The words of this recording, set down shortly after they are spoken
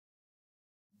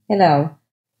Hello.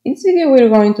 In this video, we're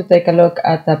going to take a look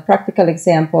at a practical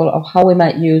example of how we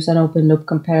might use an open loop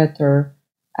comparator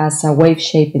as a wave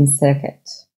shaping circuit.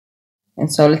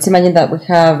 And so let's imagine that we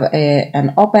have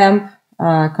an op-amp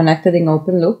connected in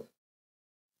open loop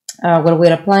where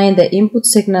we're applying the input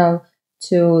signal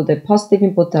to the positive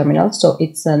input terminal. So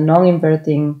it's a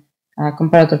non-inverting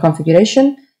comparator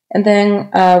configuration. And then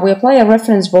we apply a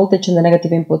reference voltage on the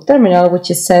negative input terminal,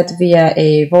 which is set via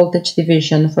a voltage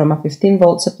division from a 15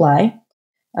 volt supply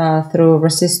through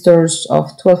resistors of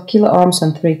 12 kilo ohms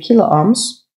and 3 kilo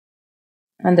ohms.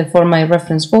 And therefore my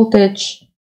reference voltage,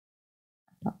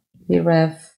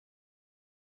 Vref,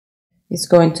 is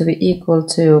going to be equal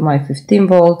to my 15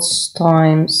 volts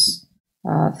times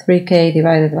 3K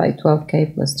divided by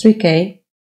 12K plus 3K.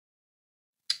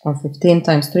 Or 15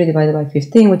 times 3 divided by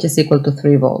 15, which is equal to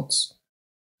 3 volts.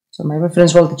 So my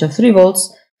reference voltage of 3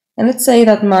 volts. And let's say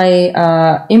that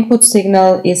my input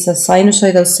signal is a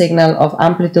sinusoidal signal of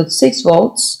amplitude 6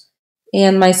 volts.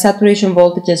 And my saturation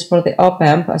voltages for the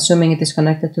op-amp, assuming it is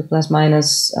connected to plus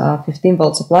minus 15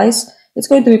 volt supplies, it's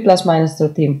going to be plus minus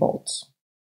 13 volts.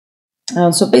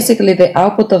 So basically the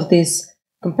output of this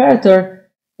comparator,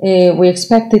 we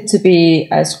expect it to be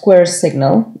a square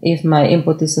signal if my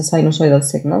input is a sinusoidal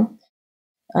signal.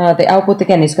 The output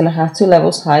again is going to have two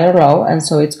levels, high or low, and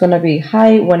so it's going to be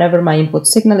high whenever my input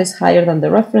signal is higher than the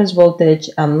reference voltage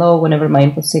and low whenever my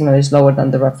input signal is lower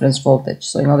than the reference voltage.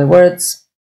 So in other words,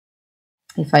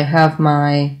 if I have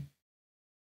my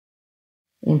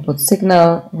input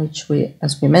signal, which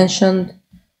as we mentioned,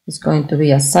 is going to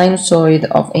be a sinusoid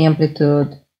of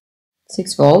amplitude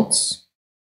 6 volts,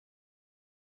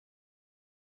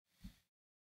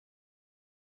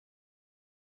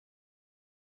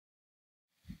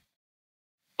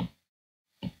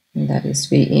 that is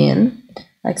V in.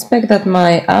 I expect that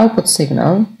my output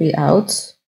signal, V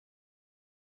out,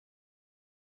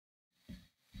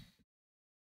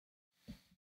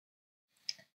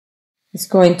 is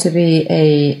going to be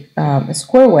a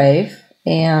square wave,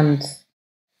 and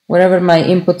wherever my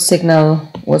input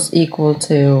signal was equal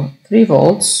to 3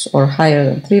 volts or higher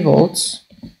than 3 volts,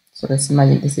 so let's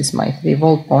imagine this is my 3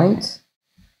 volt point,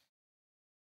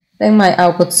 then my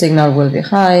output signal will be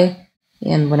high.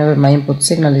 And whenever my input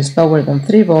signal is lower than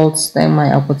 3 volts, then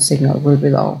my output signal will be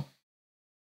low.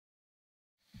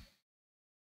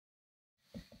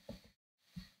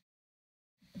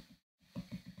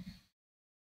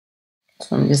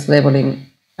 So I'm just labeling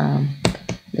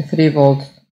the 3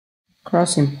 volt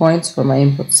crossing points for my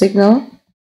input signal.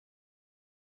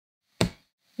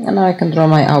 And now I can draw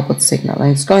my output signal.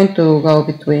 And it's going to go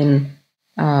between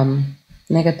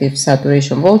negative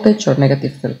saturation voltage, or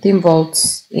negative 13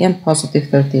 volts, and positive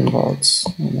 13 volts.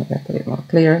 Let me get a bit more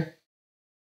clear.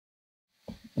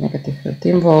 Negative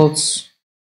 13 volts,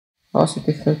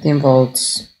 positive 13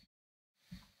 volts.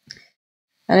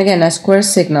 And again, a square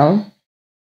signal,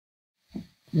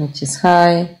 which is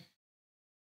high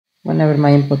whenever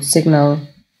my input signal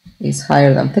is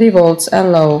higher than 3 volts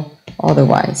and low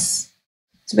otherwise.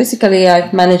 So basically,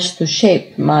 I've managed to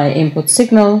shape my input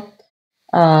signal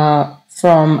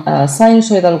from a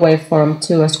sinusoidal waveform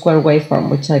to a square waveform,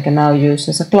 which I can now use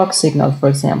as a clock signal, for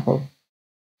example.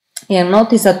 And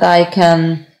notice that I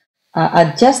can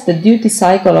adjust the duty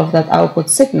cycle of that output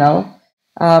signal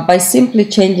by simply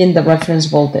changing the reference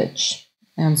voltage.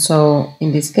 And so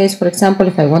in this case, for example,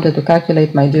 if I wanted to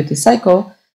calculate my duty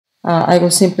cycle, I will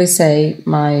simply say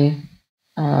my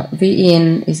V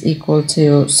in is equal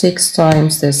to 6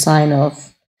 times the sine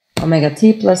of omega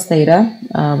t plus theta,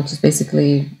 which is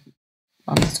basically,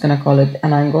 I'm just going to call it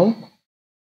an angle,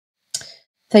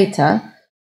 theta.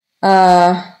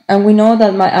 And we know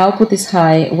that my output is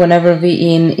high whenever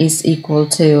V in is equal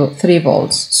to 3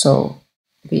 volts. So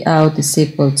V out is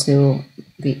equal to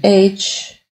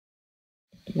VH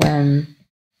when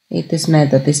it is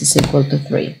met that this is equal to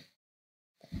 3.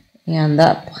 And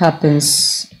that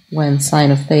happens when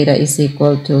sine of theta is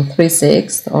equal to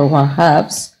 3/6 or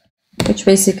 1/2, which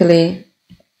basically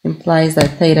implies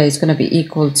that theta is going to be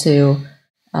equal to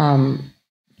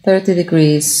 30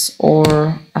 degrees or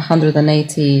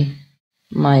 180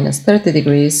 minus 30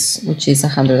 degrees, which is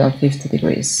 150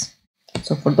 degrees.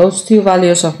 So for those two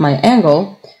values of my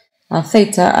angle,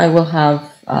 theta, I will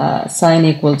have sine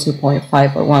equal to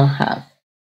 0.5 or 1/2.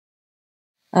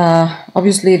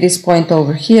 Obviously, this point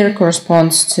over here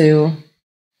corresponds to,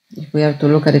 if we have to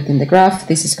look at it in the graph,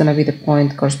 this is going to be the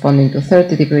point corresponding to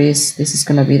 30 degrees. This is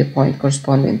going to be the point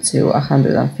corresponding to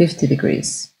 150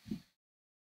 degrees.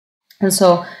 And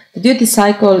so the duty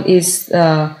cycle is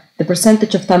the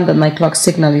percentage of time that my clock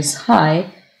signal is high,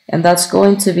 and that's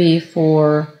going to be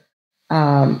for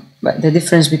the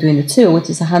difference between the two, which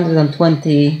is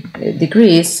 120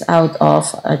 degrees out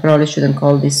of, I probably shouldn't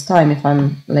call this time if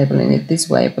I'm labeling it this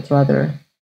way, but rather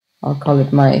I'll call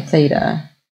it my theta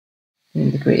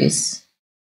in degrees.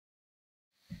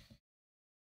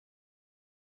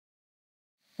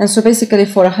 And so basically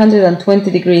for 120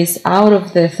 degrees out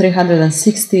of the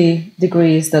 360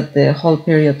 degrees that the whole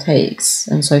period takes.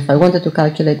 And so if I wanted to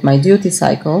calculate my duty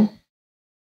cycle,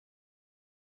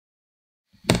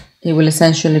 it will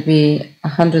essentially be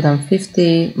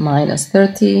 150 minus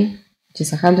 30, which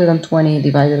is 120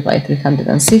 divided by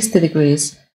 360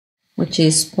 degrees, which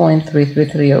is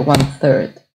 0.333 or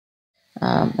 1/3.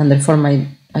 And therefore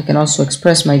I can also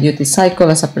express my duty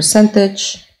cycle as a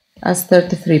percentage as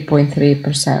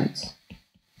 33.3%.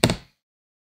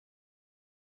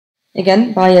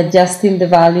 Again, by adjusting the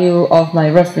value of my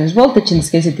reference voltage, in this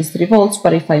case it is 3 volts,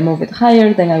 but if I move it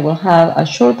higher, then I will have a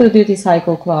shorter duty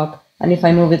cycle clock, and if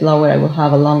I move it lower, I will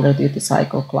have a longer duty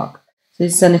cycle clock. So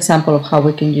this is an example of how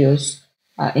we can use,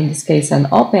 in this case, an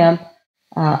op-amp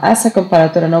as a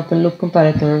comparator, an open loop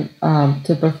comparator,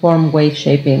 to perform wave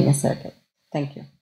shaping a circuit. Thank you.